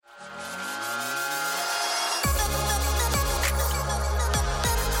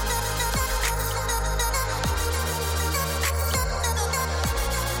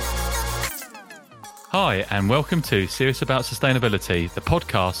Hi, and welcome to Serious About Sustainability, the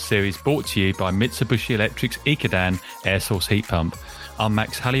podcast series brought to you by Mitsubishi Electric's Ecodan air source heat pump. I'm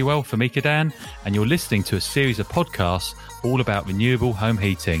Max Halliwell from Ecodan, and you're listening to a series of podcasts all about renewable home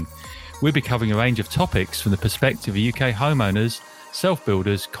heating. We'll be covering a range of topics from the perspective of UK homeowners,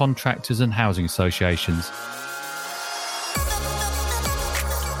 self-builders, contractors and housing associations.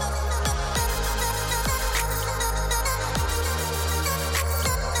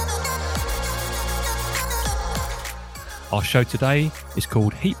 Our show today is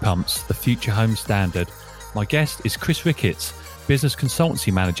called Heat Pumps, the Future Home Standard. My guest is Chris Ricketts, Business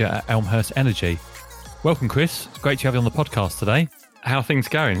Consultancy Manager at Elmhurst Energy. Welcome, Chris. It's great to have you on the podcast today. How are things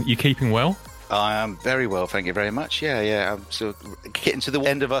going? You keeping well? I am very well, thank you very much. Yeah. I'm sort of getting to the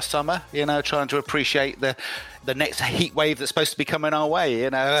end of our summer, trying to appreciate the next heat wave that's supposed to be coming our way,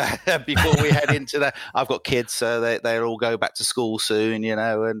 before we head into that. I've got kids, so they'll all go back to school soon,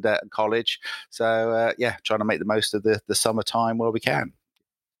 and college. So, trying to make the most of the summertime where we can.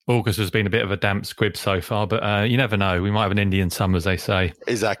 August has been a bit of a damp squib so far, but you never know. We might have an Indian summer, as they say.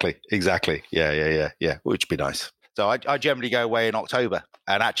 Exactly. Yeah, which would be nice. So I generally go away in October,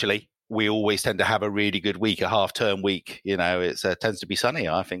 and actually, we always tend to have a really good week, a half-term week. It tends to be sunny.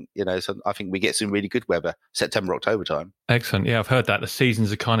 I think, so I think we get some really good weather, September, October time. Excellent. Yeah, I've heard that the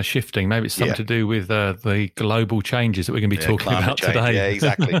seasons are kind of shifting. Maybe it's something to do with the global changes that we're going to be talking about today. Yeah,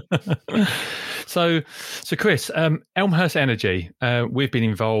 exactly. So Chris, Elmhurst Energy, we've been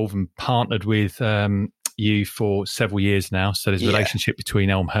involved and partnered with you for several years now. So there's a relationship between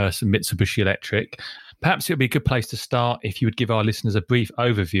Elmhurst and Mitsubishi Electric. Perhaps it would be a good place to start if you would give our listeners a brief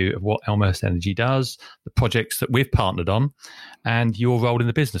overview of what Elmhurst Energy does, the projects that we've partnered on, and your role in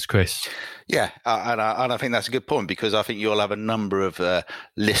the business, Chris. Yeah, and I think that's a good point, because I think you'll have a number of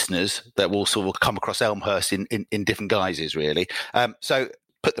listeners that will sort of come across Elmhurst in different guises, really. So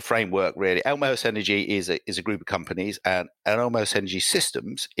put the framework, really. Elmhurst Energy is a group of companies, and Elmhurst Energy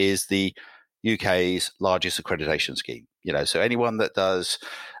Systems is the UK's largest accreditation scheme. So anyone that does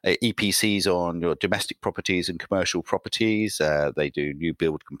EPCs on your domestic properties and commercial properties, they do new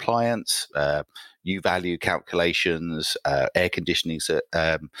build compliance, new value calculations, air conditioning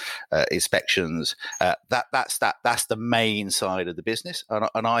inspections. That's the main side of the business,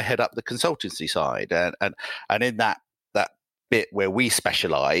 and I head up the consultancy side, and in that bit where we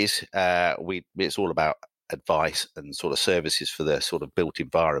specialise, it's all about advice and sort of services for the sort of built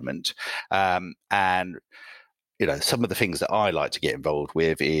environment. And some of the things that I like to get involved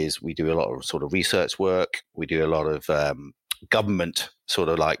with is we do a lot of sort of research work. We do a lot of government sort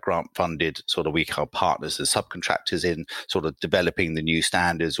of like grant funded sort of, we are partners and subcontractors in sort of developing the new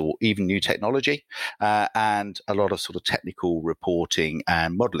standards or even new technology, and a lot of sort of technical reporting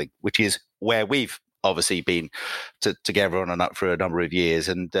and modelling, which is where we've obviously been together for a number of years.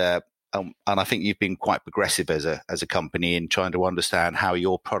 And I think you've been quite progressive as a company in trying to understand how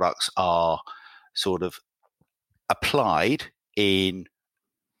your products are sort of applied in.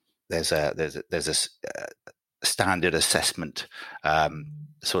 There's a standard assessment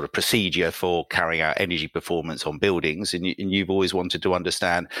sort of procedure for carrying out energy performance on buildings, and you've always wanted to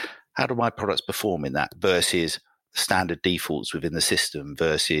understand, how do my products perform in that versus standard defaults within the system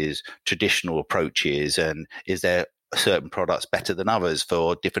versus traditional approaches, and is there certain products better than others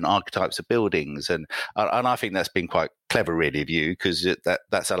for different archetypes of buildings, and I think that's been quite clever, really, of you, because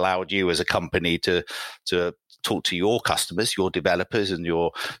that's allowed you as a company to talk to your customers, your developers, and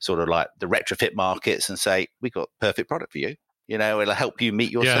your sort of like the retrofit markets, and say, we've got a perfect product for you. It'll help you meet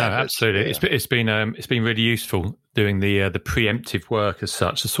your standards. Absolutely. Yeah. It's been really useful doing the preemptive work as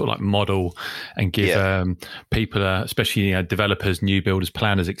such, to sort of like model and give people, especially developers, new builders,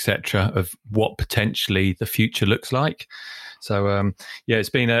 planners, etc., of what potentially the future looks like. So it's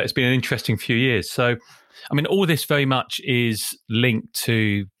been an interesting few years. So I mean, all this very much is linked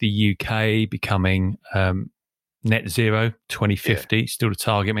to the UK becoming net zero 2050, still the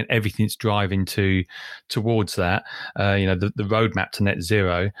target. I mean, everything's driving towards that, the roadmap to net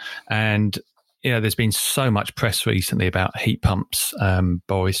zero. And there's been so much press recently about heat pumps.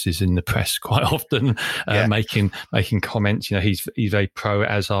 Boris is in the press quite often, making comments. He's very pro,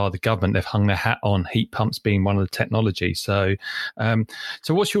 as are the government. They've hung their hat on heat pumps being one of the technologies. So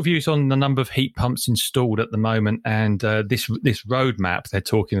what's your views on the number of heat pumps installed at the moment, and this roadmap? They're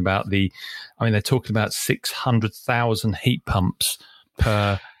talking about they're talking about 600,000 heat pumps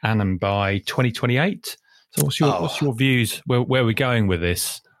per annum by 2028. So what's your views? Where are we going with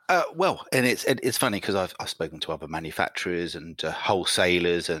this? And it's funny, because I've spoken to other manufacturers and to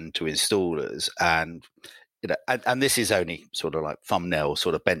wholesalers and to installers, and and this is only sort of like thumbnail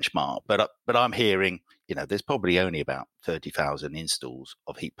sort of benchmark, but I'm hearing there's probably only about 30,000 installs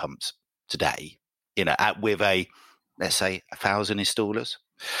of heat pumps today with let's say 1,000 installers.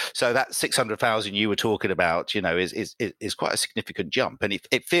 So that 600,000 you were talking about, is quite a significant jump, and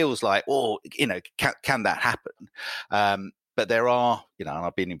it feels like, can that happen? But there are, and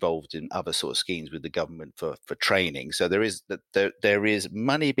I've been involved in other sort of schemes with the government for training. So there is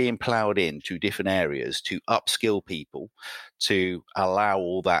money being ploughed into different areas to upskill people, to allow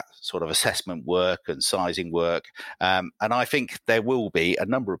all that sort of assessment work and sizing work. And I think there will be a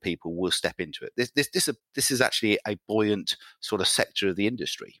number of people will step into it. This is actually a buoyant sort of sector of the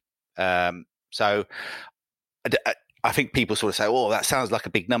industry. So I think people sort of say, "Oh, that sounds like a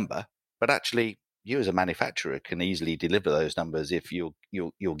big number," but actually, you as a manufacturer can easily deliver those numbers if you're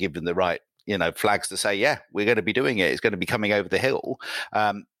given the right flags to say, yeah, we're going to be doing it. It's going to be coming over the hill.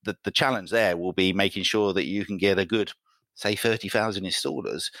 The challenge there will be making sure that you can get a good, say, 30,000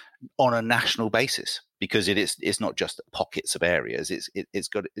 installers on a national basis, because it's not just pockets of areas. It's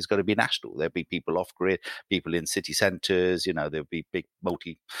got to be national. There'll be people off grid, people in city centres. There'll be big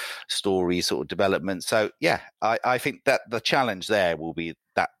multi-story sort of developments. So yeah, I think that the challenge there will be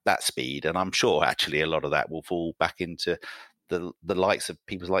that speed, and I'm sure actually a lot of that will fall back into the likes of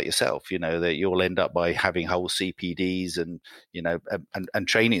people like yourself. That you'll end up by having whole CPDs and and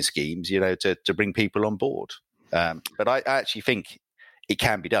training schemes to bring people on board. But I actually think it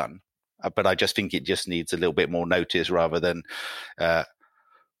can be done, but I just think it just needs a little bit more notice rather than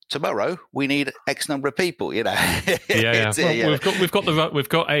tomorrow we need X number of people. Yeah. Well, we've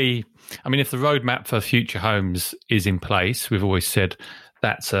got a. I mean, if the roadmap for future homes is in place, we've always said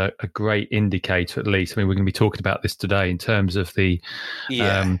that's a great indicator, at least. I mean, we're going to be talking about this today in terms of the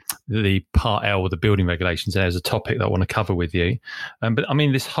Part L, the building regulations. There's a topic that I want to cover with you. But I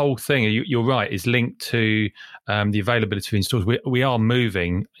mean, this whole thing, you're right, is linked to the availability of installs. We are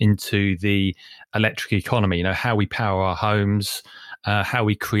moving into the electric economy, how we power our homes, how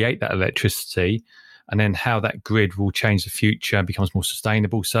we create that electricity, and then how that grid will change the future and becomes more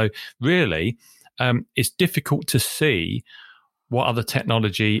sustainable. So really, it's difficult to see what other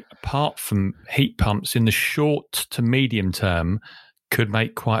technology, apart from heat pumps, in the short to medium term, could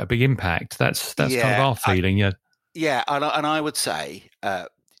make quite a big impact. That's kind of our feeling. Yeah, and I would say,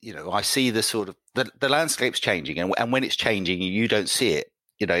 I see the sort of the landscape's changing, and when it's changing, you don't see it.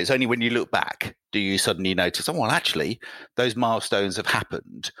 It's only when you look back do you suddenly notice, oh, well, actually, those milestones have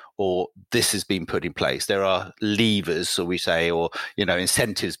happened, or this has been put in place. There are levers, so we say, or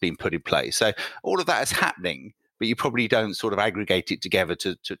incentives being put in place. So all of that is happening, but you probably don't sort of aggregate it together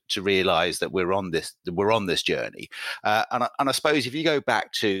to realize that we're on this journey. And I suppose if you go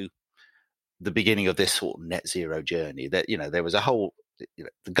back to the beginning of this sort of net zero journey, that there was a whole,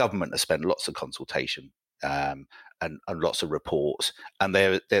 the government has spent lots of consultation and lots of reports, and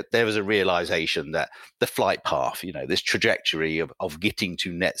there was a realization that the flight path, this trajectory of getting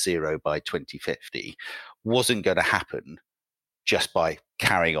to net zero by 2050 wasn't going to happen just by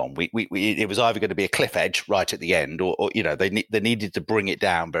carrying on. It was either going to be a cliff edge right at the end, or they needed to bring it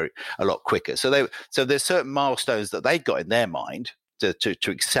down a lot quicker. So there's certain milestones that they got in their mind to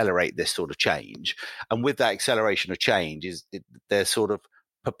accelerate this sort of change, and with that acceleration of change they're sort of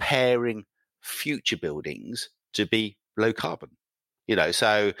preparing future buildings to be low carbon.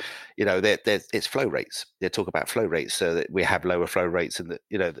 So it's flow rates. They talk about flow rates, so that we have lower flow rates in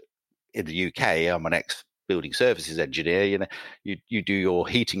the UK. I'm an ex building services engineer. You do your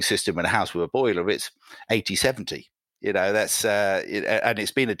heating system in a house with a boiler, it's 80-70. That's and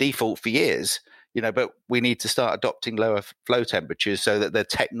it's been a default for years. But we need to start adopting lower flow temperatures so that the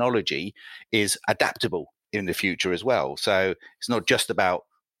technology is adaptable in the future as well. So it's not just about,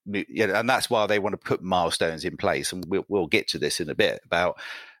 and that's why they want to put milestones in place. And we'll get to this in a bit about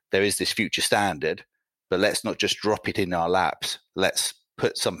there is this future standard, but let's not just drop it in our laps. Let's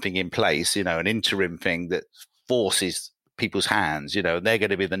put something in place, an interim thing that forces people's hands, and they're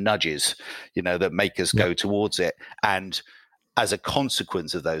going to be the nudges, that make us go towards it. And as a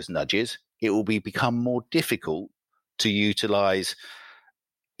consequence of those nudges, it will become more difficult to utilize,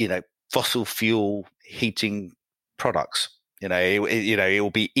 fossil fuel heating products. It will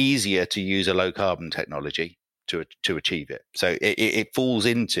be easier to use a low carbon technology to achieve it. So it falls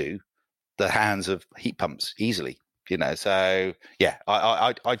into the hands of heat pumps easily. So yeah,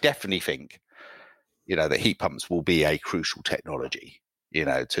 I definitely think, that heat pumps will be a crucial technology,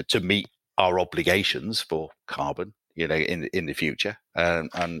 to meet our obligations for carbon, in the future,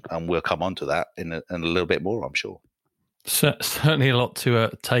 and we'll come on to that in a little bit more, I'm sure. Certainly a lot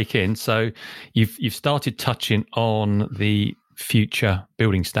to take in. So you've started touching on the future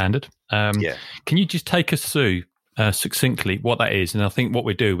building standard. Can you just take us through succinctly what that is? And I think what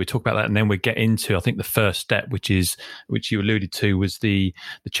we talk about that, and then we get into, I think, the first step, which you alluded to, was the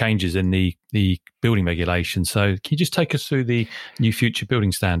changes in the building regulations. So can you just take us through the new future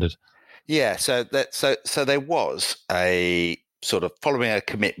building standard? Yeah, so there was a sort of, following a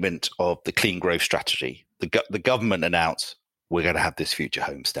commitment of the Clean Growth Strategy, the government announced we're going to have this future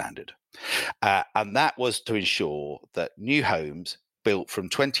home standard, and that was to ensure that new homes built from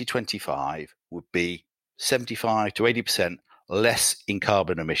 2025 would be 75 to 80% less in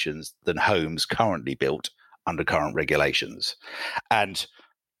carbon emissions than homes currently built under current regulations. And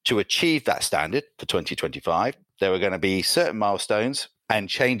to achieve that standard for 2025, there were going to be certain milestones and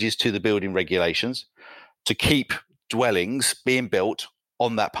changes to the building regulations to keep dwellings being built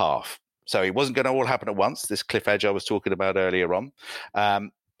on that path. So it wasn't going to all happen at once, this cliff edge I was talking about earlier on.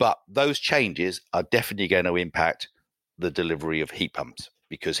 But those changes are definitely going to impact the delivery of heat pumps,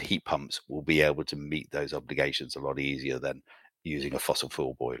 because heat pumps will be able to meet those obligations a lot easier than using a fossil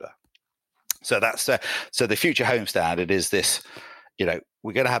fuel boiler. So that's so the future home standard is this,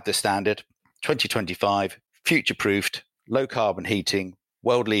 we're going to have this standard 2025, future-proofed, low carbon heating,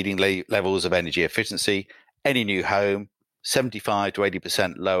 world-leading levels of energy efficiency, any new home, 75 to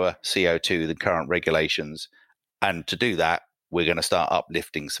 80% lower CO2 than current regulations. And to do that, we're going to start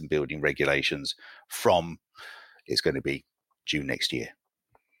uplifting some building regulations from, it's going to be June next year.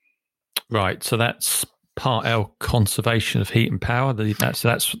 Right. So that's Part L, conservation of heat and power. That's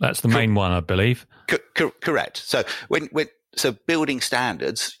the main one, I believe. Correct. So so building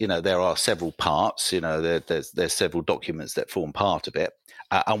standards, there are several parts. There's several documents that form part of it.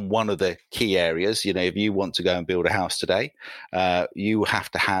 And one of the key areas, if you want to go and build a house today, you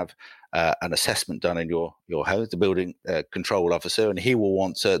have to have an assessment done in your home, the building control officer, and he will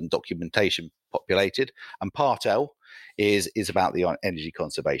want certain documentation populated. And Part L is about the energy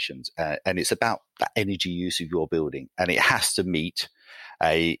conservations, and it's about the energy use of your building, and it has to meet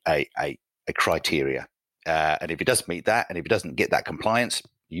a criteria. And if it doesn't meet that, and if it doesn't get that compliance,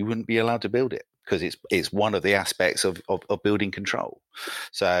 you wouldn't be allowed to build it, because it's one of the aspects of building control.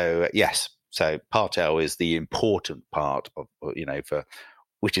 So yes, so Part L is the important part of for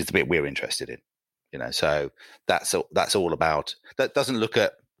which is the bit we're interested in. So that's all about. That doesn't look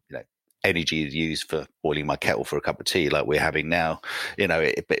at energy is used for boiling my kettle for a cup of tea like we're having now,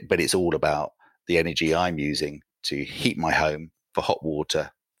 but it's all about the energy I'm using to heat my home, for hot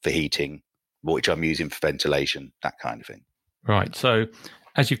water, for heating, which I'm using for ventilation, that kind of thing. Right. So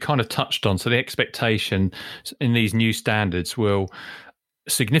as you've kind of touched on, so the expectation in these new standards will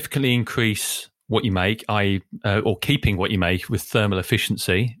significantly increase what you make, i.e., or keeping what you make with thermal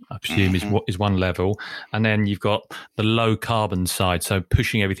efficiency, I presume, is one level. And then you've got the low carbon side, so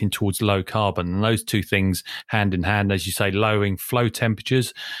pushing everything towards low carbon. And those two things hand in hand, as you say, lowering flow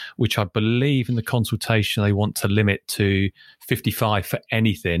temperatures, which I believe in the consultation they want to limit to 55 for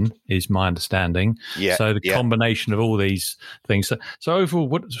anything, is my understanding. Yeah. So the combination of all these things. So overall,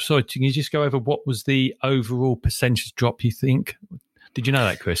 can you just go over what was the overall percentage drop, you think? Did you know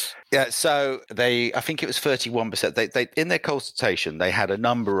that, Chris? Yeah, so I think it was 31%. They in their consultation, they had a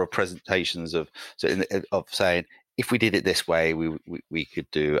number of presentations of saying, if we did it this way, we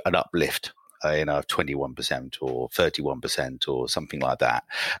could do an uplift, of 21% or 31% or something like that.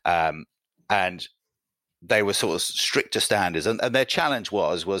 And they were sort of stricter standards. And their challenge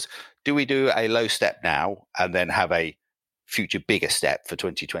was, do we do a low step now and then have a future bigger step for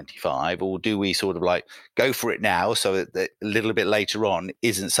 2025, or do we sort of like go for it now so that a little bit later on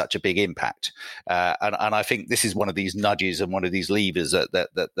isn't such a big impact? And I think this is one of these nudges and one of these levers that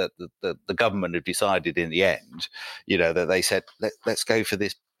the government have decided in the end, that they said, let's go for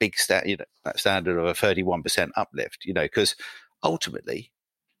this big standard of a 31% uplift, because ultimately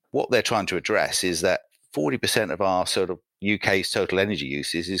what they're trying to address is that 40% of our sort of UK's total energy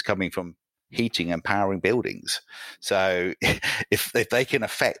uses is coming from heating and powering buildings. So if they can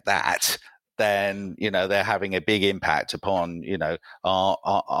affect that, then they're having a big impact upon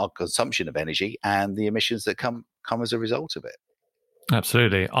our consumption of energy and the emissions that come as a result of it.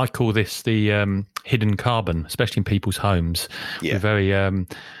 Absolutely. I call this the hidden carbon, especially in people's homes. Yeah. We're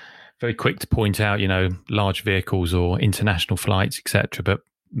very quick to point out, large vehicles or international flights, etc. But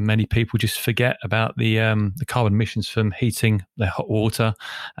many people just forget about the carbon emissions from heating their hot water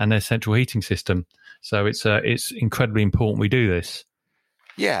and their central heating system. So it's incredibly important we do this.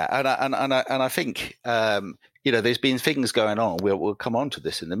 Yeah, and I think there's been things going on. We'll come on to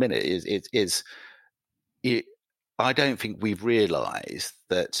this in a minute. I don't think we've realised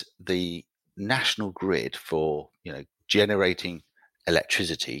that the national grid for generating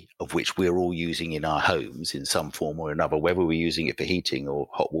electricity, of which we're all using in our homes in some form or another, whether we're using it for heating or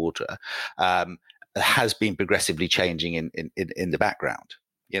hot water, has been progressively changing in the background,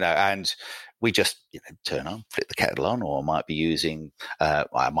 and we just turn on, flip the kettle on, or I might be using,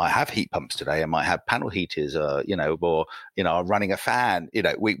 I might have heat pumps today, I might have panel heaters, or I'm running a fan.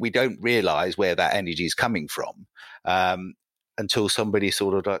 We don't realize where that energy is coming from until somebody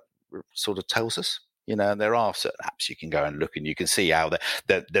sort of tells us. And there are certain apps you can go and look, and you can see how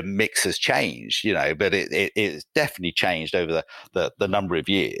the mix has changed. But it's definitely changed over the number of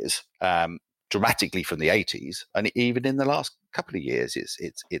years, dramatically from the 80s, and even in the last couple of years,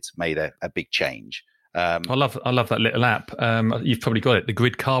 it's made a big change. I love that little app. You've probably got it, the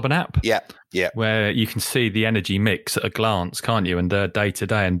Grid Carbon app. Yeah. Where you can see the energy mix at a glance, can't you? And day to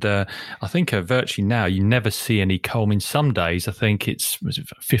day, and I think virtually now you never see any coal. I mean, some days I think it's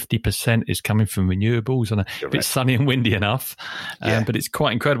 50% is coming from renewables, and if it's sunny and windy enough. But it's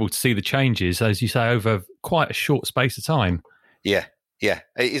quite incredible to see the changes, as you say, over quite a short space of time. Yeah, it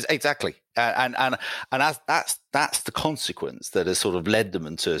is exactly. And as that's the consequence that has sort of led them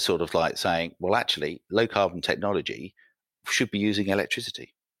into sort of like saying, well, actually, low carbon technology should be using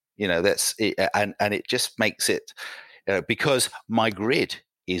electricity. That's it, and it just makes it because my grid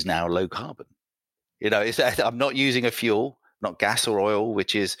is now low carbon. I'm not using a fuel, not gas or oil,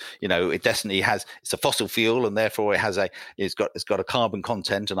 which is it definitely it's a fossil fuel, and therefore it's got a carbon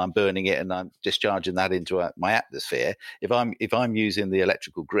content, and I'm burning it and I'm discharging that into my atmosphere. If I'm using the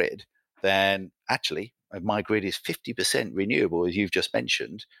electrical grid, then actually my grid is 50% renewable, as you've just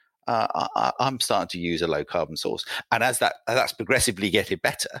mentioned. I'm starting to use a low carbon source, and as that's progressively getting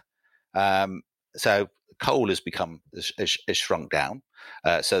better. So coal has shrunk down.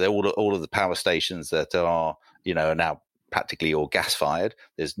 So all of the power stations that are now practically all gas fired.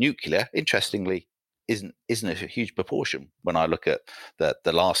 There's nuclear, interestingly, isn't a huge proportion. When I look at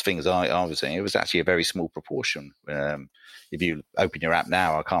the last things I was saying, it was actually a very small proportion. If you open your app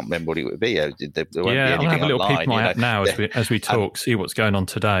now, I can't remember what it would be. There won't be I'm gonna have a little peek at my app now as we talk, see what's going on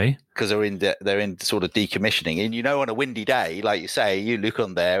today. Because they're in sort of decommissioning, and on a windy day, like you say, you look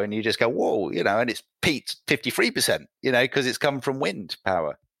on there and you just go, whoa, and it's peaked 53%, because it's come from wind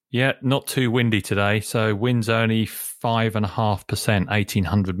power. Yeah, not too windy today. So wind's only 5.5%,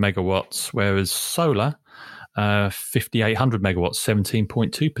 1,800 megawatts, whereas solar, 5,800 megawatts,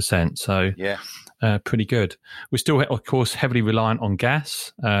 17.2%. So pretty good. We're still, of course, heavily reliant on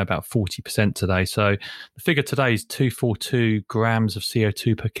gas, about 40% today. So the figure today is 242 grams of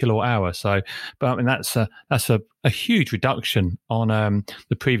CO2 per kilowatt hour. So, but I mean, that's a huge reduction on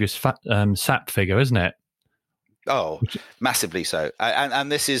the previous SAP figure, isn't it? Oh, massively so.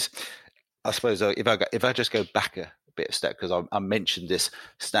 And this is, I suppose, if I just go back a bit of step, because I mentioned this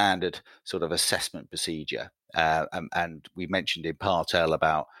standard sort of assessment procedure, and we mentioned in Part L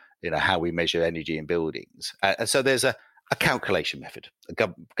about how we measure energy in buildings, and so there's a calculation method.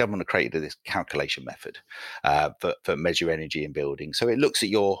 The government created this calculation method for measure energy in buildings. So it looks at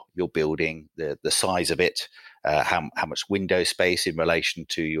your building, the size of it, how much window space in relation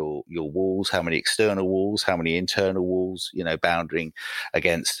to your walls, how many external walls, how many internal walls, bounding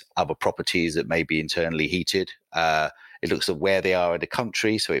against other properties that may be internally heated. It looks at where they are in the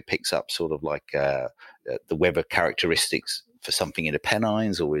country, so it picks up sort of like the weather characteristics for something in the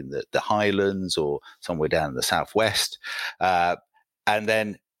Pennines or in the Highlands or somewhere down in the southwest. And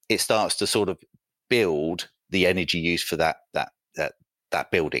then it starts to sort of build the energy use for that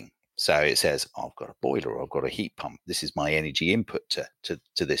building. So it says, I've got a boiler, or I've got a heat pump. This is my energy input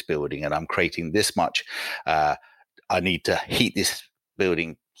to this building, and I'm creating this much. I need to heat this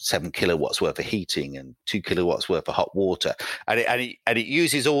building 7 kilowatts worth of heating and 2 kilowatts worth of hot water. And it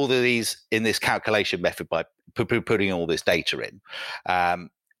uses all of these in this calculation method by putting all this data in. And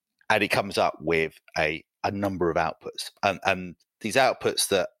it comes up with a number of outputs. And these outputs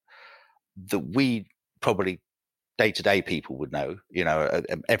that we probably day-to-day people would know,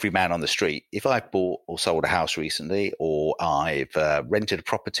 every man on the street. If I've bought or sold a house recently, or I've rented a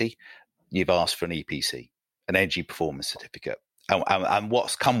property, you've asked for an EPC, an energy performance certificate. And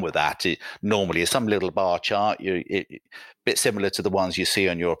what's come with that normally is some little bar chart, a bit similar to the ones you see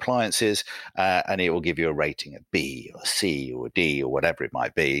on your appliances, and it will give you a rating, a B or a C or a D or whatever it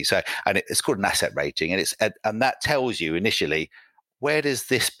might be. So, and it's called an asset rating, and that tells you initially, where does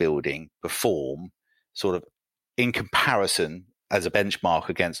this building perform sort of in comparison as a benchmark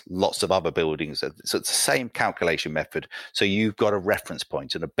against lots of other buildings. So it's the same calculation method. So you've got a reference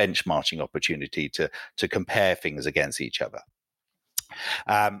point and a benchmarking opportunity to compare things against each other.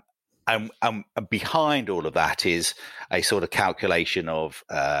 And behind all of that is a sort of calculation of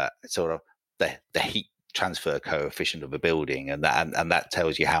sort of the heat transfer coefficient of a building, and that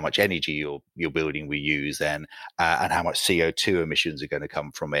tells you how much energy your building will use then, and how much CO2 emissions are going to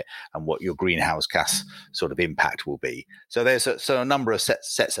come from it, and what your greenhouse gas sort of impact will be. So there's a number of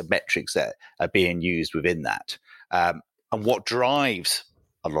sets of metrics that are being used within that, and what drives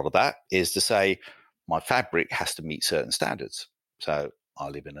a lot of that is to say my fabric has to meet certain standards. So I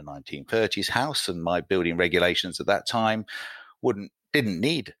live in a 1930s house, and my building regulations at that time didn't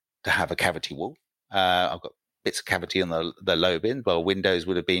need to have a cavity wall. I've got bits of cavity on the low bin. Well, windows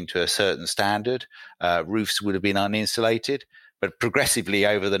would have been to a certain standard. Roofs would have been uninsulated. But progressively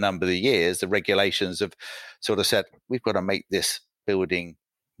over the number of years, the regulations have sort of said, we've got to make this building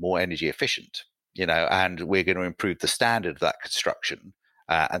more energy efficient, and we're going to improve the standard of that construction.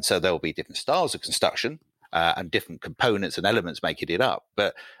 And so there will be different styles of construction and different components and elements making it up.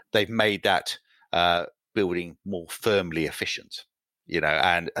 But they've made that building more firmly efficient.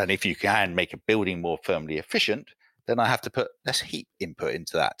 And if you can make a building more firmly efficient, then I have to put less heat input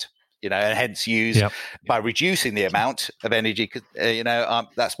into that, and hence by reducing the amount of energy,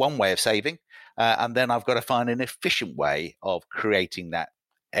 that's one way of saving. And then I've got to find an efficient way of creating that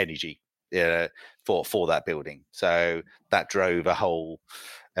energy for that building. So that drove a whole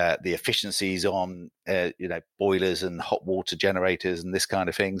the efficiencies on boilers and hot water generators and this kind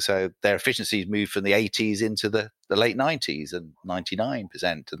of thing. So their efficiencies moved from the 80s into the late 90s and 99%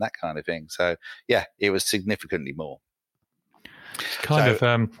 and that kind of thing. So yeah, it was significantly more. I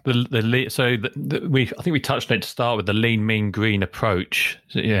think we touched on it to start with, the lean, mean, green approach.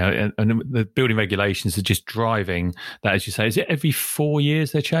 And the building regulations are just driving that, as you say. Is it every 4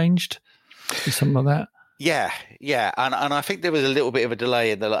 years they're changed? Something like that. Yeah, and I think there was a little bit of a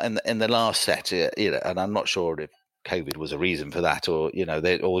delay in the last set, and I'm not sure if COVID was a reason for that, or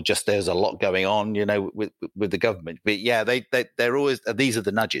or just there's a lot going on, with the government. But yeah, they're always, these are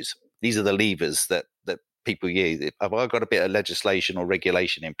the nudges, these are the levers that people use. If I've got a bit of legislation or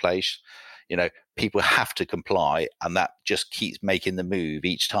regulation in place, people have to comply, and that just keeps making the move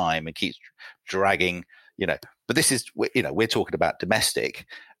each time and keeps dragging. But this is, we're talking about domestic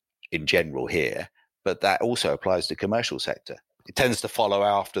in general here. But that also applies to the commercial sector. It tends to follow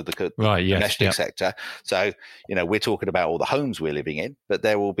after the domestic sector. So, we're talking about all the homes we're living in, but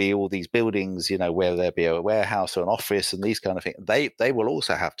there will be all these buildings, where there'll be a warehouse or an office and these kind of things. They will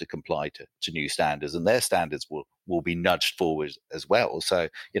also have to comply to new standards, and their standards will be nudged forward as well. So,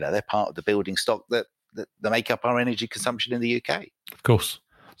 they're part of the building stock that make up our energy consumption in the UK. Of course.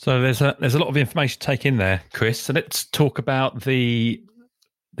 So there's a lot of information to take in there, Chris. So let's talk about the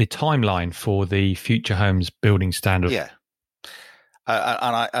timeline for the Future Homes Building Standard. Yeah,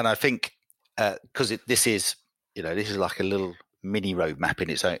 and I think because this is like a little mini roadmap in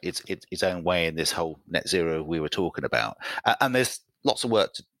its own way in this whole net zero we were talking about, and there's lots of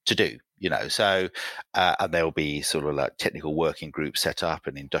work to do. So and there will be sort of like technical working groups set up,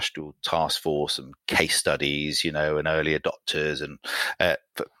 an industrial task force, and case studies, and early adopters, and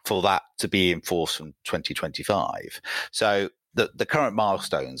for that to be enforced from 2025. So the current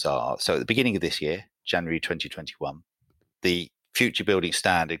milestones are, so at the beginning of this year, January 2021, the Future Building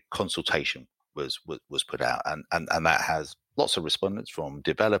Standard consultation was put out, and that has lots of respondents, from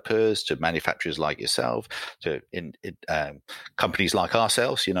developers to manufacturers like yourself to companies like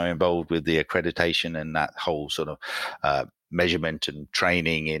ourselves, involved with the accreditation and that whole sort of measurement and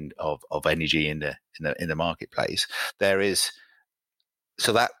training of energy in the marketplace. There is.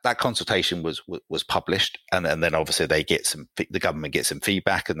 So that consultation was published, and then obviously the government gets some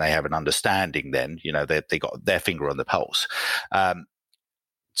feedback, and they have an understanding. Then they got their finger on the pulse.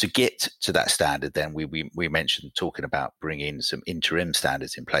 To get to that standard, then we mentioned talking about bringing some interim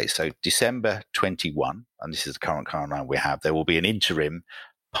standards in place. So December 21, and this is the current timeline we have, there will be an interim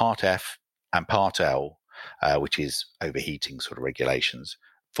Part F and Part L, which is overheating sort of regulations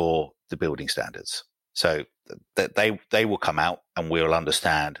for the building standards. So that they will come out, and we'll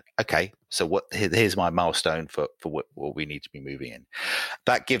understand, okay, so here's my milestone for what we need to be moving in.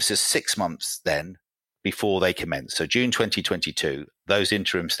 That gives us 6 months then before they commence. So June 2022, those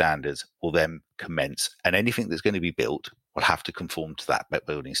interim standards will then commence, and anything that's going to be built will have to conform to that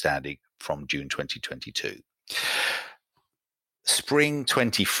building standard from June 2022. Spring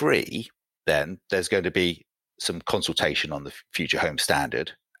 23, then there's going to be some consultation on the Future Home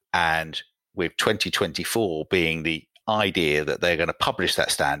Standard, and with 2024 being the idea that they're going to publish that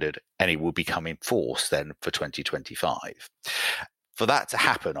standard, and it will become in force then for 2025. For that to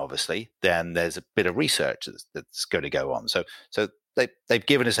happen, obviously, then there's a bit of research that's going to go on. So they've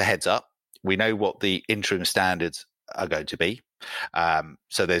given us a heads up. We know what the interim standards are going to be.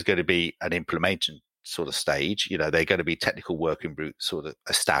 So there's going to be an implementation sort of stage. They're going to be technical working groups sort of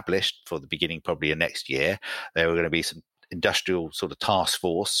established for the beginning probably of next year. There are going to be some industrial sort of task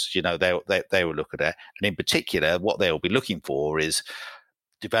force. They will look at it, and in particular, what they'll be looking for is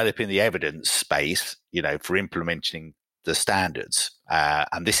developing the evidence space, for implementing the standards.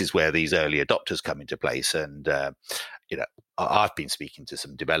 And this is where these early adopters come into place. And, I've been speaking to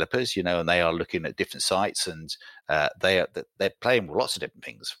some developers, and they are looking at different sites, and they're playing with lots of different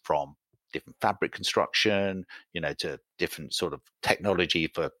things, from different fabric construction, to different sort of technology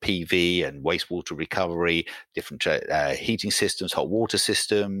for PV and wastewater recovery, different heating systems, hot water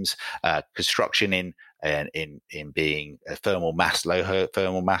systems, construction in being a thermal mass, low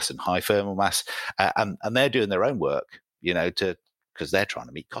thermal mass and high thermal mass. And they're doing their own work, because they're trying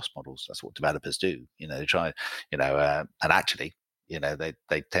to meet cost models. That's what developers do. They try, and actually,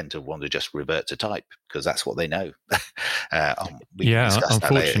 they tend to want to just revert to type because that's what they know.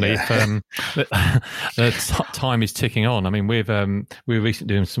 Unfortunately, the time is ticking on. I mean, we were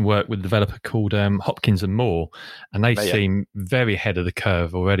recently doing some work with a developer called Hopkins and Moore, and they seem very ahead of the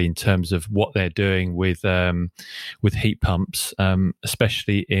curve already in terms of what they're doing with heat pumps,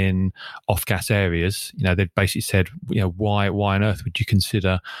 especially in off-gas areas. They've basically said, why on earth would you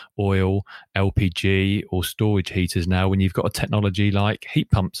consider oil, LPG, or storage heaters now when you've got a technology like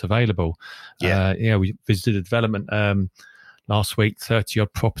heat pumps available? We visited a development last week, 30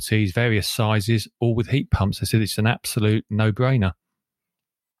 odd properties, various sizes, all with heat pumps. I said it's an absolute no-brainer.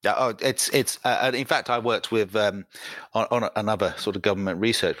 Yeah, it's in fact, I worked with on another sort of government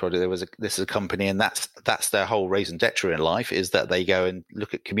research project. This is a company, and that's their whole raison d'etre in life, is that they go and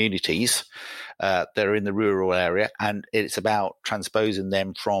look at communities that are in the rural area, and it's about transposing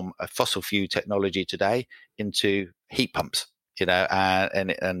them from a fossil fuel technology today into heat pumps.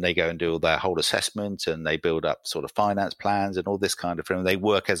 And they go and do all their whole assessment, and they build up sort of finance plans and all this kind of thing. They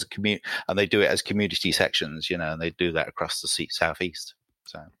work as a community, and they do it as community sections, and they do that across the southeast.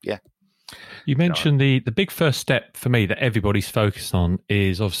 So, yeah. You mentioned the big first step for me that everybody's focused on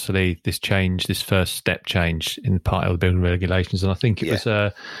is obviously this first step change in part of the building regulations. And I think it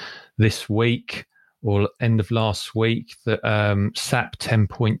was this week or end of last week that SAP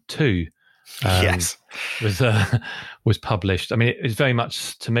 10.2 was published. I mean, it was very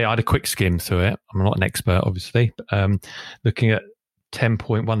much, to me, I had a quick skim through it. I'm not an expert, obviously, but looking at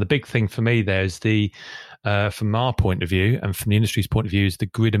 10.1, the big thing for me there is from our point of view and from the industry's point of view, is the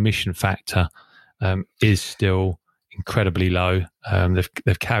grid emission factor is still incredibly low.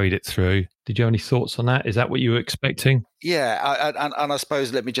 They've carried it through. Did you have any thoughts on that? Is that what you were expecting? Yeah, and I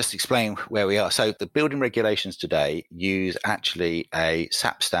suppose let me just explain where we are. So the building regulations today use actually a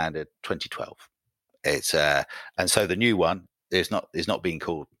SAP standard 2012. It's and so the new one is not being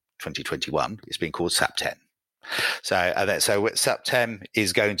called 2021. It's being called SAP 10. So SAP 10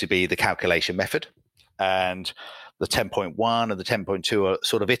 is going to be the calculation method, and the 10.1 and the 10.2 are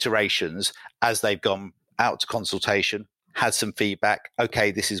sort of iterations as they've gone out to consultation, had some feedback.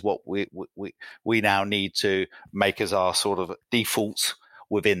 Okay, this is what we now need to make as our sort of defaults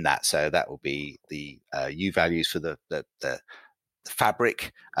within that. So that will be the U values for the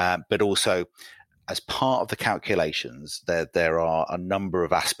fabric, but also as part of the calculations, there are a number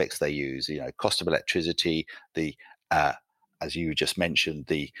of aspects they use. Cost of electricity, the as you just mentioned,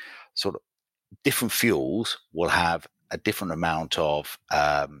 the sort of different fuels will have a different amount of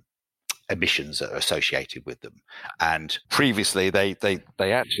emissions that are associated with them. And previously, they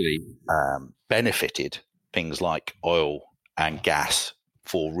actually benefited things like oil and gas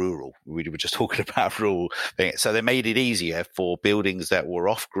for rural. We were just talking about rural things. So they made it easier for buildings that were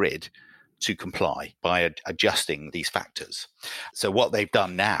off grid to comply by adjusting these factors. So what they've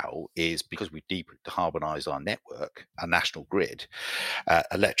done now is, because we've decarbonized our network, our national grid,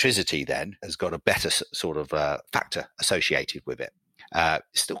 electricity then has got a better sort of factor associated with it.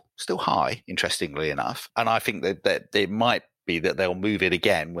 Still high, interestingly enough. And I think that it might be that they'll move it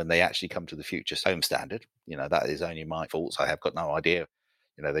again when they actually come to the future home standard. That is only my thoughts. I have got no idea.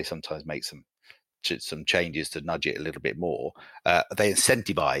 They sometimes make some changes to nudge it a little bit more. They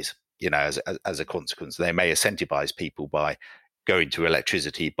incentivize, as a consequence. They may incentivize people by going to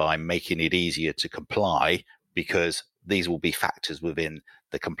electricity, by making it easier to comply, because these will be factors within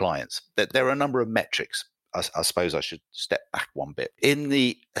the compliance. There are a number of metrics. I suppose I should step back one bit. In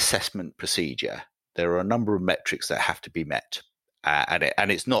the assessment procedure, there are a number of metrics that have to be met.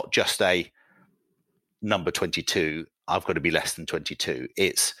 And it's not just a number 22, I've got to be less than 22.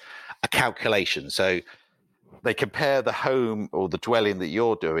 It's a calculation. So they compare the home or the dwelling that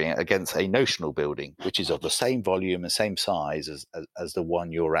you're doing against a notional building, which is of the same volume and same size as the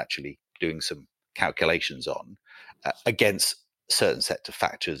one you're actually doing some calculations on, against certain set of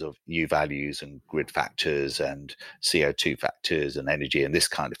factors of U values and grid factors and CO2 factors and energy and this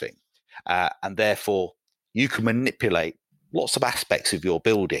kind of thing. And therefore, you can manipulate lots of aspects of your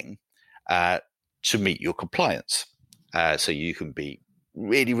building to meet your compliance. So you can be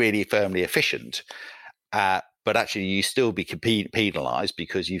really, really firmly efficient, but actually you still be penalized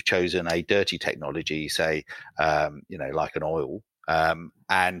because you've chosen a dirty technology, say, like an oil,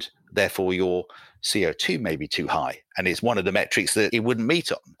 and therefore your CO2 may be too high. And it's one of the metrics that it wouldn't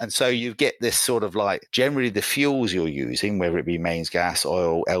meet on. And so you get this sort of like, generally the fuels you're using, whether it be mains gas,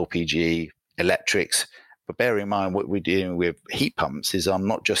 oil, LPG, electrics, but bear in mind what we're dealing with heat pumps is I'm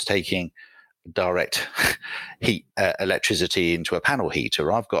not just taking direct heat electricity into a panel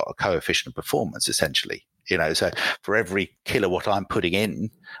heater. I've got a coefficient of performance essentially, so for every kilowatt I'm putting in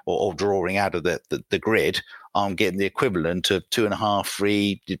or drawing out of the grid, I'm getting the equivalent of 2.5,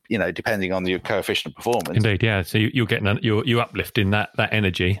 3, depending on your coefficient of performance. Indeed, yeah. So you're getting you're uplifting that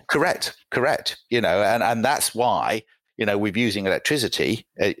energy. Correct. And that's why with using electricity,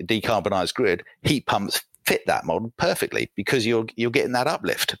 a decarbonised grid, heat pumps fit that model perfectly because you're getting that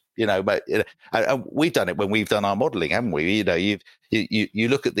uplift. But and we've done it when we've done our modelling, haven't we? You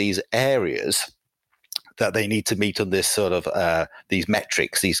look at these areas that they need to meet on this sort of these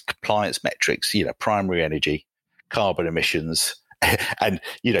metrics, these compliance metrics, primary energy, carbon emissions, and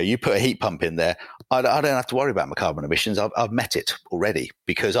you put a heat pump in there. I don't have to worry about my carbon emissions. I've met it already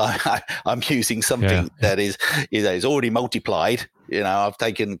because I'm using something that is is already multiplied. I've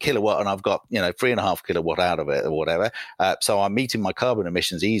taken kilowatt and I've got 3.5 kilowatt out of it or whatever. So I'm meeting my carbon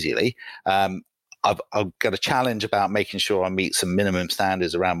emissions easily. I've got a challenge about making sure I meet some minimum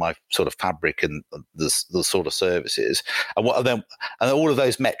standards around my sort of fabric and the sort of services. And all of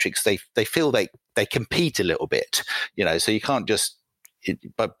those metrics, they feel they compete a little bit, so you can't just,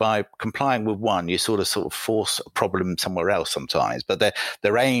 but by complying with one, you sort of force a problem somewhere else sometimes. But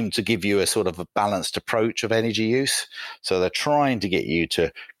they're aimed to give you a sort of a balanced approach of energy use. So they're trying to get you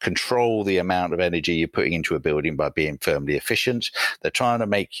to control the amount of energy you're putting into a building by being firmly efficient. They're trying to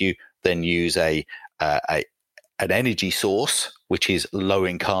make you then use an energy source which is low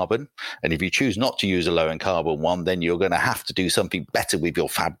in carbon. And if you choose not to use a low in carbon one, then you're going to have to do something better with your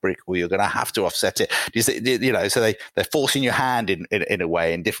fabric, or you're going to have to offset it. So they're forcing your hand in a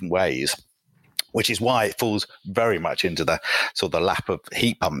way, in different ways, which is why it falls very much into the sort of the lap of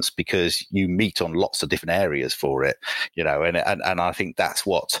heat pumps, because you meet on lots of different areas for it, and I think that's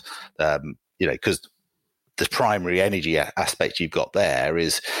what, because the primary energy aspect you've got there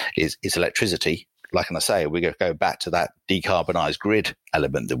is electricity. Like I say, we're going to go back to that decarbonised grid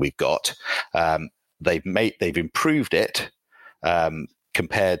element that we've got. They've improved it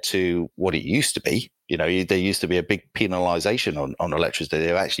compared to what it used to be. There used to be a big penalisation on electricity.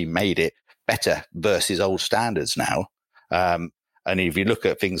 They've actually made it better versus old standards now. And if you look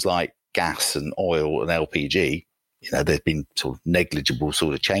at things like gas and oil and LPG, there's been sort of negligible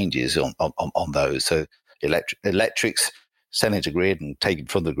sort of changes on those. So electrics selling to grid and taking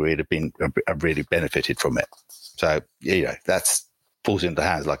from the grid have really benefited from it. So that's falls into the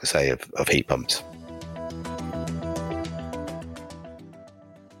hands, like I say, of heat pumps.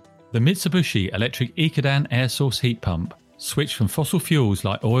 The Mitsubishi electric Ikadan air source heat pump switched from fossil fuels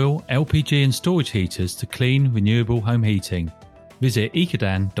like oil, LPG and storage heaters to clean, renewable home heating. Visit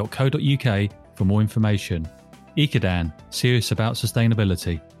ikadan.co.uk for more information. Ikadan, serious about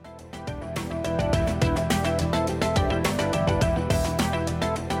sustainability.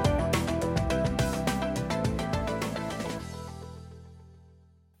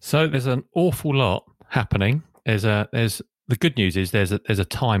 So there's an awful lot happening. There's the good news is there's a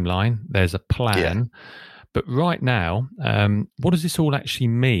timeline, there's a plan, but right now, what does this all actually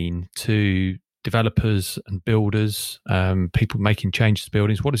mean to developers and builders, people making changes to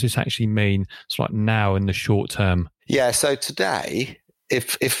buildings? What does this actually mean? It's like now in the short term. Yeah. So today,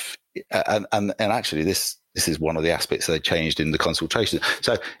 if actually this is one of the aspects they changed in the consultation.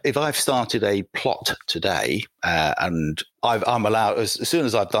 So if I've started a plot today and I'm allowed, as soon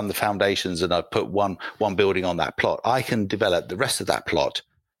as I've done the foundations and I've put one building on that plot, I can develop the rest of that plot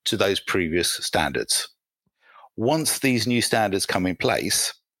to those previous standards. Once these new standards come in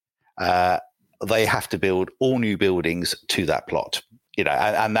place, they have to build all new buildings to that plot.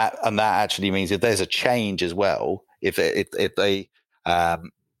 And that actually means if there's a change as well, if they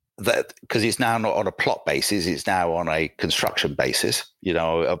that, because it's now not on a plot basis, it's now on a construction basis,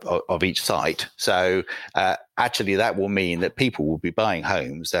 of each site. So actually that will mean that people will be buying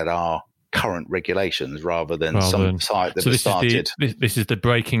homes that are current regulations rather than some site that was started. This is the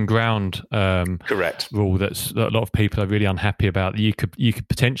breaking ground correct rule that a lot of people are really unhappy about. You could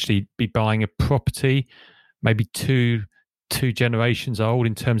potentially be buying a property maybe 2 2 generations old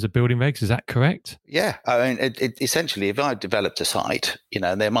in terms of building regs. Is that correct? Yeah. I mean, essentially, if I developed a site,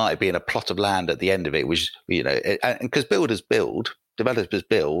 and there might be a plot of land at the end of it, which, because developers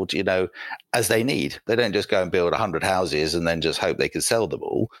build, as they need. They don't just go and build 100 houses and then just hope they can sell them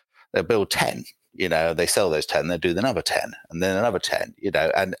all. They'll build 10, they sell those 10, they do another 10 and then another 10,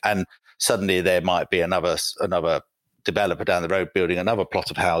 and suddenly there might be another developer down the road building another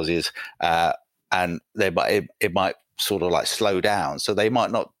plot of houses, and it might sort of like slow down. So they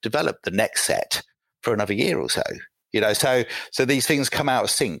might not develop the next set for another year or so. So these things come out of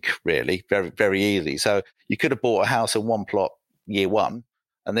sync really very, very easily. So you could have bought a house in one plot year one,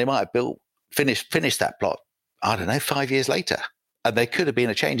 and they might have finished that plot, I don't know, 5 years later. And there could have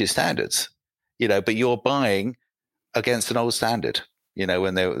been a change in standards, but you're buying against an old standard,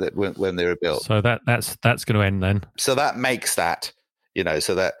 when they were built. So that's going to end then. So that makes that,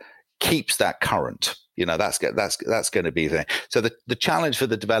 so that keeps that current. That's going to be the thing. So the challenge for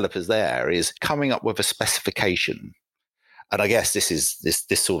the developers there is coming up with a specification, and I guess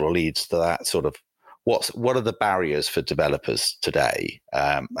this sort of leads to that sort of what are the barriers for developers today?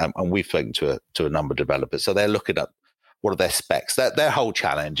 And we've spoken to a number of developers, so they're looking at what are their specs. Their whole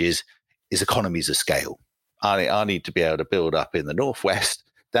challenge is economies of scale. I need to be able to build up in the northwest,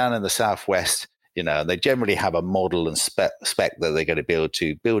 down in the southwest. They generally have a model and spec that they're going to build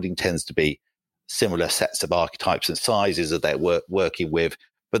to. Building tends to be similar sets of archetypes and sizes that they're working with,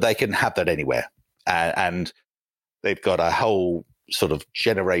 but they can have that anywhere. And they've got a whole sort of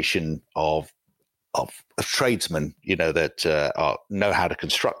generation of tradesmen, that know how to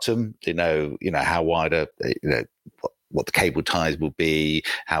construct them. They know, how wide what the cable ties will be,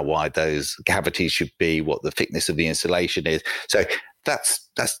 how wide those cavities should be, what the thickness of the insulation is. So that's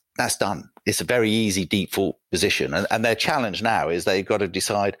done. It's a very easy default position. And their challenge now is they've got to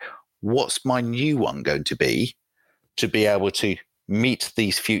decide, what's my new one going to be able to meet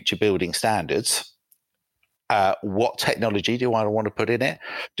these future building standards? What technology do I want to put in it?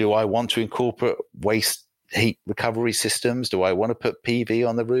 Do I want to incorporate waste heat recovery systems? Do I want to put PV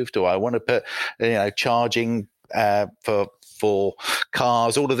on the roof? Do I want to put, charging for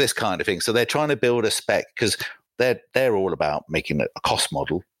cars? All of this kind of thing. So they're trying to build a spec because they're all about making a cost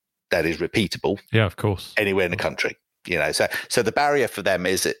model that is repeatable. Yeah, of course. Anywhere in the country. So the barrier for them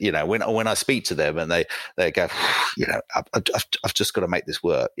is that, when I speak to them and they go, I've just got to make this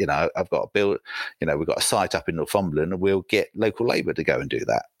work. I've got to build, we've got a site up in Northumberland and we'll get local labour to go and do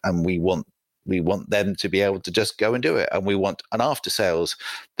that. And we want them to be able to just go and do it. And we want an after sales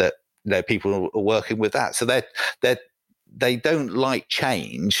that, people are working with that. So they don't like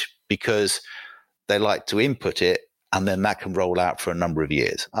change because they like to input it, and then that can roll out for a number of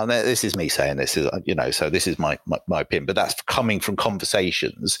years. And this is me saying this is, so this is my opinion, but that's coming from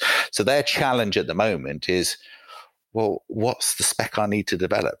conversations. So their challenge at the moment is, well, what's the spec I need to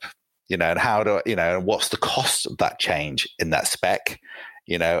develop? And how do and what's the cost of that change in that spec?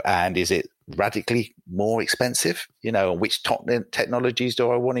 And is it radically more expensive? And which technologies do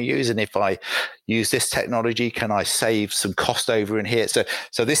I want to use? And if I use this technology, can I save some cost over in here?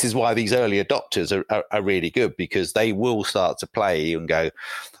 So this is why these early adopters are really good, because they will start to play and go,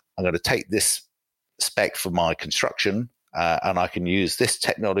 I'm going to take this spec for my construction, and I can use this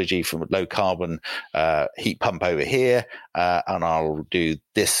technology from low carbon heat pump over here, and I'll do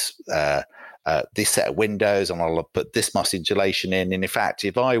this set of windows, and I'll put this much insulation in. And in fact,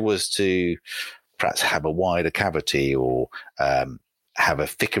 if I was to perhaps have a wider cavity or have a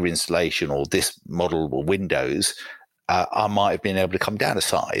thicker insulation or this model of windows, I might have been able to come down a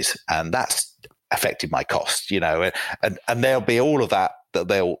size, and that's affected my cost, and there'll be all of that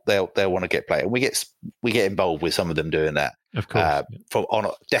they'll want to get play. And we get involved with some of them doing that, of course, on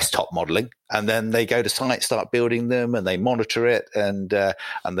a desktop modeling, and then they go to site, start building them, and they monitor it, and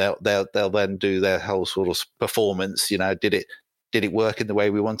they'll then do their whole sort of performance. Did it work in the way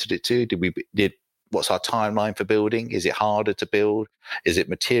we wanted it to? What's our timeline for building? Is it harder to build? Is it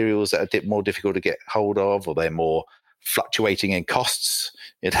materials that are more difficult to get hold of, or they're more fluctuating in costs?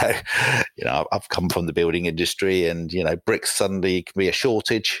 I've come from the building industry, and bricks suddenly can be a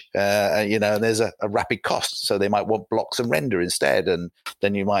shortage, and there's a rapid cost, so they might want blocks and render instead, and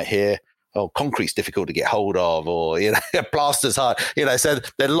then you might hear, concrete's difficult to get hold of, or plaster's hard, so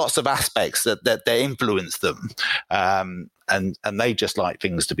there are lots of aspects that influence them, and they just like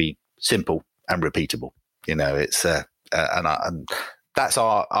things to be simple and repeatable. It's and that's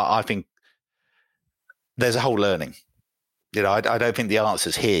I think there's a whole learning. I don't think the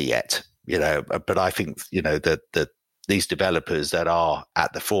answer's here yet, but I think, that these developers that are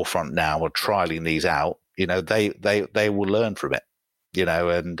at the forefront now are trialing these out, they will learn from it,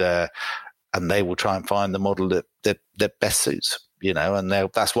 and and they will try and find the model that best suits, and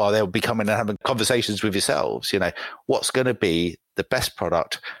that's why they'll be coming and having conversations with yourselves, what's going to be the best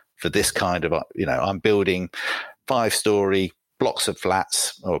product for this kind of, I'm building 5-story blocks of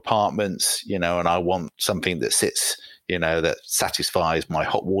flats or apartments, and I want something that sits, that satisfies my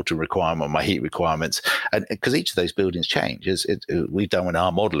hot water requirement, my heat requirements. And because each of those buildings change, as we've done in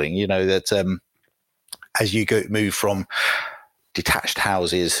our modeling, that as you move from detached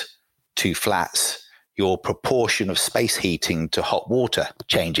houses to flats, your proportion of space heating to hot water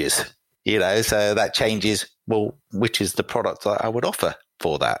changes, so that changes, well, which is the product that I would offer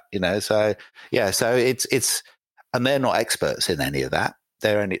for that, so it's, and they're not experts in any of that.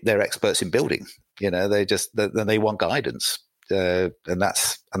 They're experts in building, they want guidance. And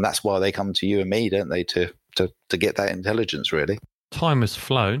that's why they come to you and me, don't they, to get that intelligence, really. Time has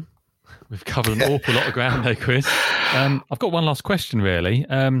flown. We've covered an awful lot of ground there, Chris. I've got one last question, really.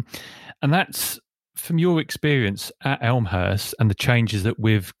 And that's from your experience at Elmhurst and the changes that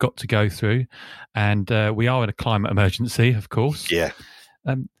we've got to go through. And we are in a climate emergency, of course. Yeah.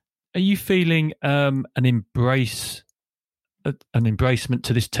 Are you feeling an embracement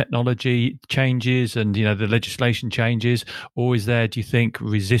to this technology changes and, the legislation changes? Or is there, do you think,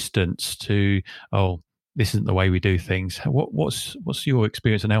 resistance to, this isn't the way we do things? What's your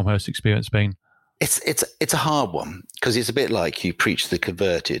experience and Elmhurst's experience been? It's a hard one, because it's a bit like you preach to the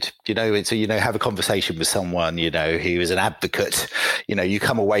converted, have a conversation with someone, who is an advocate, you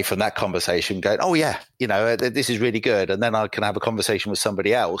come away from that conversation going, oh yeah, this is really good. And then I can have a conversation with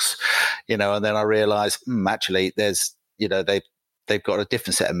somebody else, and then I realize, actually there's, they've got a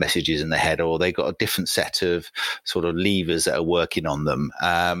different set of messages in their head, or they've got a different set of sort of levers that are working on them.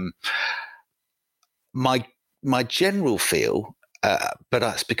 My general feel, but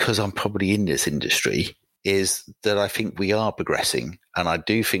that's because I'm probably in this industry, is that I think we are progressing, and I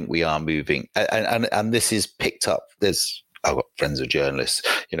do think we are moving. And this is picked up. I've got friends who are journalists,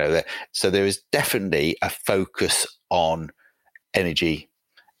 so there is definitely a focus on energy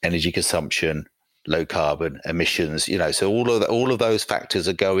consumption, low carbon emissions. So all of those factors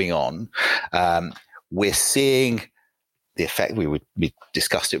are going on. We're seeing the effect. We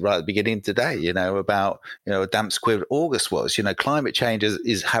discussed it right at the beginning today, about, a damp squid August was, climate change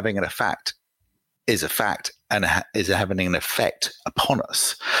is having an effect, is a fact, and is having an effect upon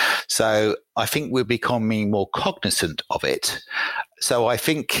us. So I think we're becoming more cognizant of it. So I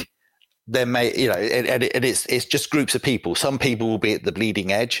think there may, and it's just groups of people. Some people will be at the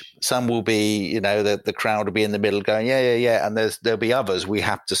bleeding edge. Some will be, the crowd will be in the middle going, yeah. And there'll be others we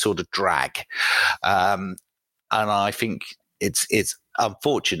have to sort of drag. And I think it's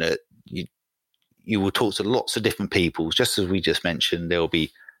unfortunate. You will talk to lots of different people, just as we just mentioned. There will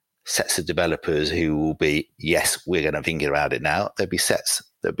be sets of developers who will be, yes, we're going to think about it now. There'll be sets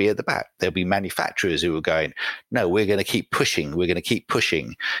that'll be at the back. There'll be manufacturers who are going, no, we're going to keep pushing. We're going to keep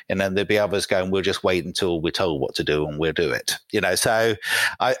pushing. And then there'll be others going, we'll just wait until we're told what to do and we'll do it. So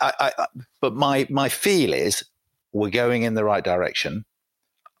but my feel is we're going in the right direction.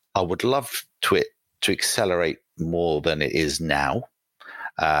 I would love to accelerate more than it is now.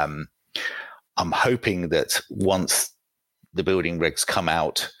 I'm hoping that once the building regs come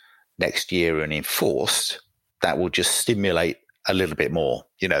out next year and enforced, that will just stimulate a little bit more.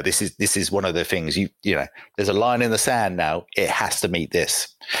 This is one of the things there's a line in the sand now. It has to meet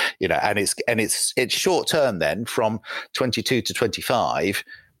this, and it's short term then from 22 to 25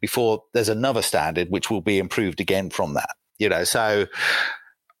 before there's another standard which will be improved again from that. So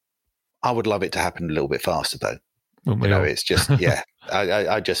I would love it to happen a little bit faster, though. It's just, yeah.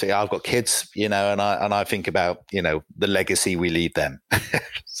 I just think I've got kids, and I think about, the legacy we leave them.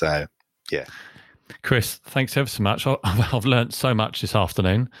 So, yeah. Chris, thanks ever so much. I've learned so much this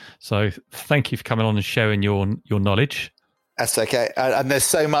afternoon. So thank you for coming on and sharing your knowledge. That's okay. And there's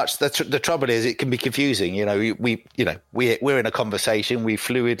so much. The trouble is, it can be confusing. We're in a conversation. We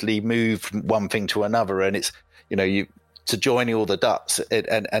fluidly move from one thing to another, and it's, to join all the dots.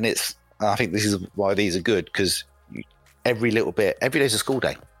 And it's. I think this is why these are good, because every day's a school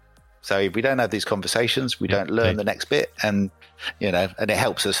day. So if we don't have these conversations, we don't learn the next bit, and and it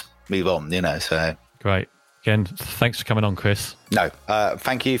helps us move on. So great. Again, thanks for coming on, Chris. No,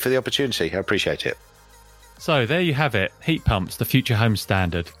 thank you for the opportunity. I appreciate it. So there you have it. Heat pumps, the future home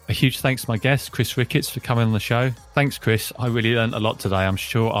standard. A huge thanks to my guest, Chris Ricketts, for coming on the show. Thanks, Chris. I really learned a lot today. I'm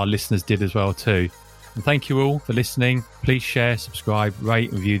sure our listeners did as well too. And thank you all for listening. Please share, subscribe,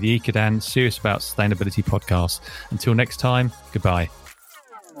 rate, and review the EcoDan Serious About Sustainability podcast. Until next time, goodbye.